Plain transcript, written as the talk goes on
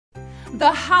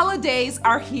The holidays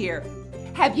are here.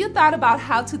 Have you thought about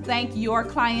how to thank your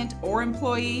client or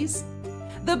employees?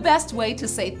 The best way to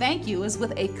say thank you is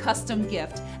with a custom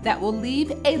gift that will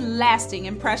leave a lasting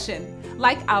impression,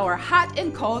 like our hot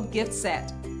and cold gift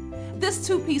set. This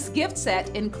two-piece gift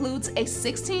set includes a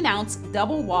 16-ounce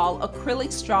double-wall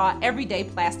acrylic straw everyday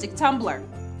plastic tumbler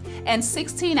and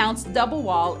 16-ounce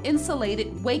double-wall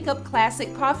insulated Wake Up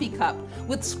Classic coffee cup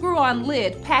with screw-on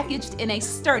lid packaged in a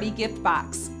sturdy gift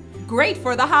box. Great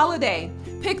for the holiday.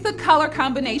 Pick the color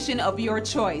combination of your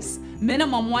choice.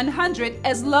 Minimum 100,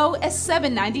 as low as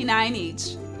 $7.99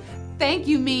 each. Thank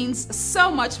you means so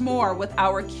much more with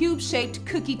our cube-shaped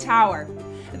cookie tower.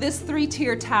 This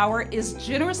 3-tier tower is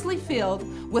generously filled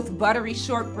with buttery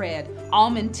shortbread,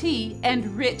 almond tea, and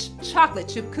rich chocolate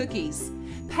chip cookies,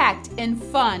 packed in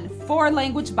fun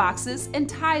 4-language boxes and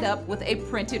tied up with a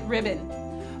printed ribbon.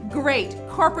 Great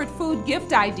corporate food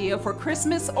gift idea for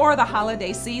Christmas or the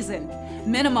holiday season.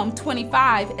 Minimum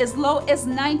 25, as low as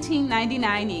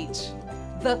 $19.99 each.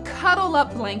 The Cuddle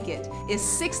Up blanket is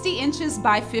 60 inches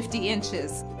by 50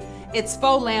 inches. Its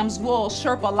faux lamb's wool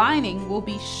Sherpa lining will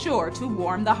be sure to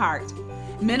warm the heart.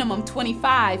 Minimum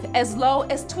 25, as low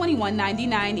as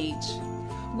 $21.99 each.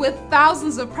 With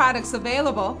thousands of products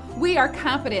available, we are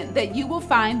confident that you will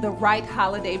find the right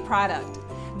holiday product.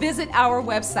 Visit our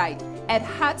website at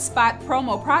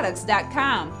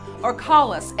hotspotpromoproducts.com or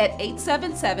call us at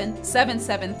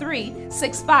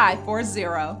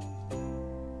 877-773-6540.